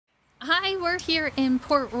Hi, we're here in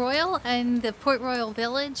Port Royal in the Port Royal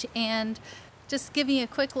Village, and just giving you a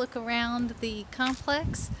quick look around the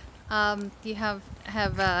complex. You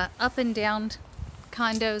have up and down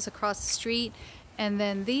condos across the street, and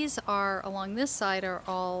then these are along this side are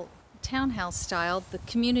all townhouse style. The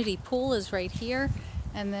community pool is right here,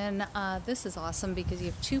 and then this is awesome because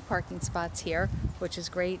you have 2 parking spots here, which is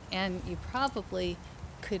great, and you probably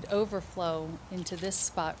could overflow into this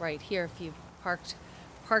spot right here if you park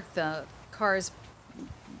the cars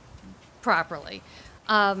properly.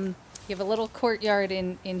 You have a little courtyard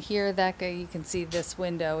in here that you can see this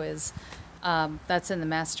window is, that's in the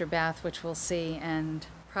master bath, which we'll see, and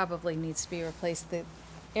probably needs to be replaced. The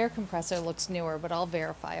air compressor looks newer, but I'll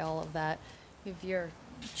verify all of that. You have your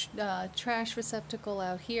trash receptacle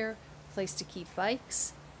out here, place to keep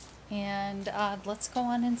bikes, and let's go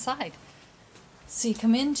on inside. So you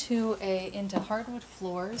come into hardwood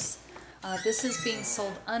floors. This is being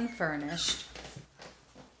sold unfurnished.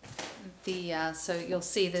 So you'll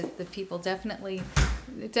see that the people definitely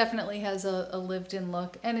has a lived-in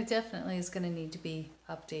look, and it definitely is going to need to be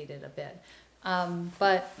updated a bit.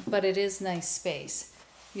 But it is nice space.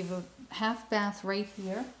 You have a half bath right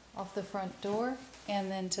here off the front door,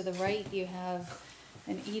 and then to the right you have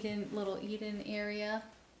an little eat-in area,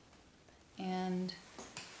 and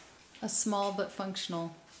a small but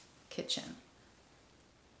functional kitchen.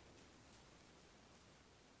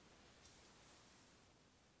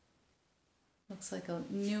 Looks like a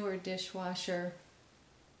newer dishwasher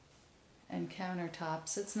and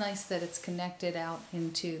countertops. It's nice that it's connected out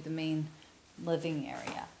into the main living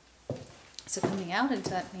area. So coming out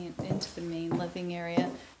into the main living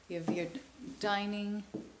area, you have your dining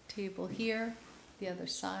table here, the other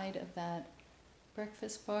side of that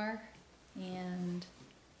breakfast bar, and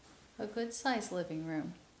a good sized living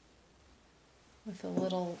room with a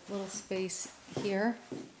little little here.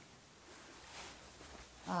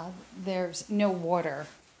 There's no water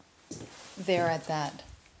there at that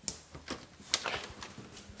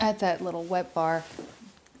little wet bar.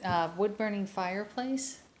 Wood burning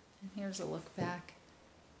fireplace, and here's a look back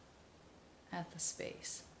at the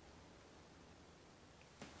space.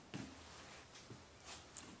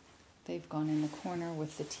 They've gone in the corner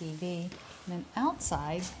with the TV, and then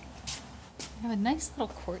outside we have a nice little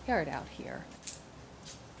courtyard out here,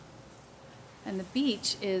 and the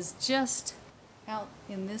beach is just out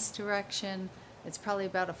in this direction. It's probably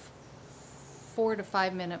about a 4 to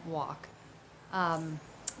 5 minute walk.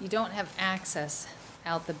 You don't have access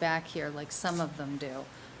out the back here like some of them do.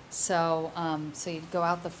 So, so you'd go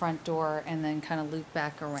out the front door and then kind of loop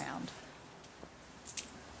back around.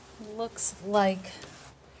 Looks like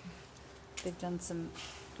they've done some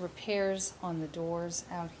repairs on the doors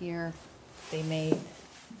out here. They may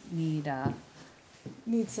need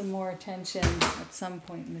some more attention at some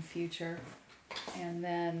point in the future. And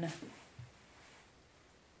then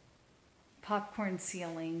popcorn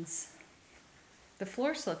ceilings. The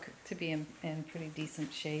floors look to be in pretty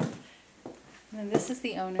decent shape. And then this is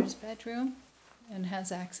the owner's bedroom and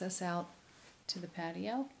has access out to the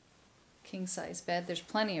patio. King size bed. There's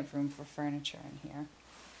plenty of room for furniture in here.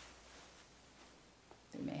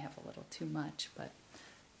 They may have a little too much, but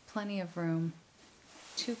plenty of room.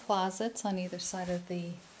 2 closets on either side of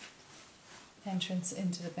the entrance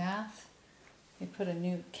into the bath. They put a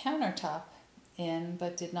new countertop in,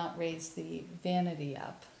 but did not raise the vanity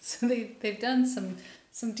up. So they've done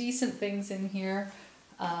some decent things in here,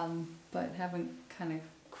 but haven't kind of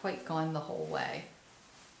quite gone the whole way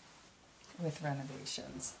with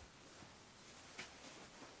renovations.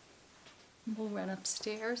 We'll run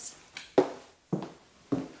upstairs.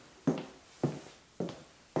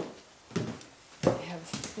 They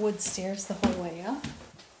have wood stairs the whole way up.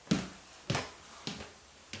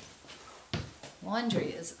 Laundry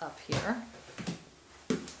is up here.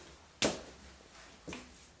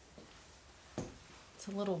 It's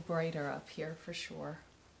a little brighter up here for sure.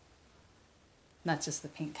 Not just the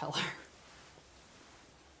paint color.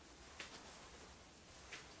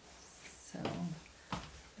 So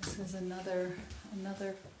this is another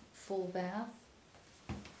full bath.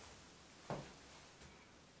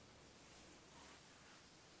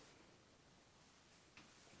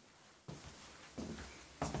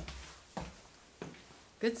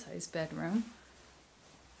 Good sized bedroom.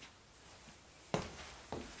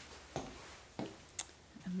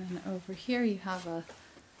 And then over here you have a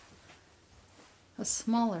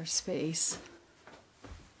smaller space,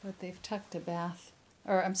 but they've tucked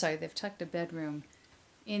they've tucked a bedroom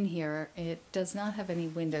in here. It does not have any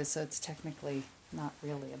windows, so it's technically not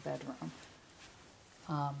really a bedroom.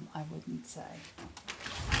 I wouldn't say.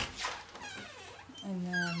 And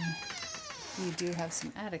then you do have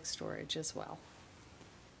some attic storage as well.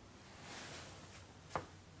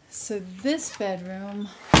 So this bedroom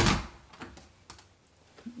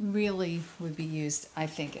really would be used, I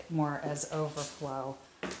think, more as overflow.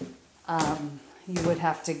 You would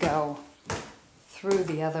have to go through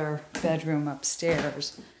the other bedroom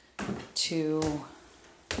upstairs to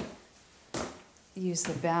use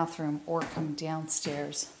the bathroom or come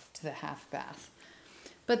downstairs to the half bath.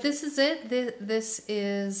 But this is it. This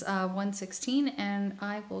is 116, and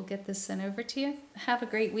I will get this sent over to you. Have a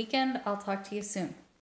great weekend. I'll talk to you soon.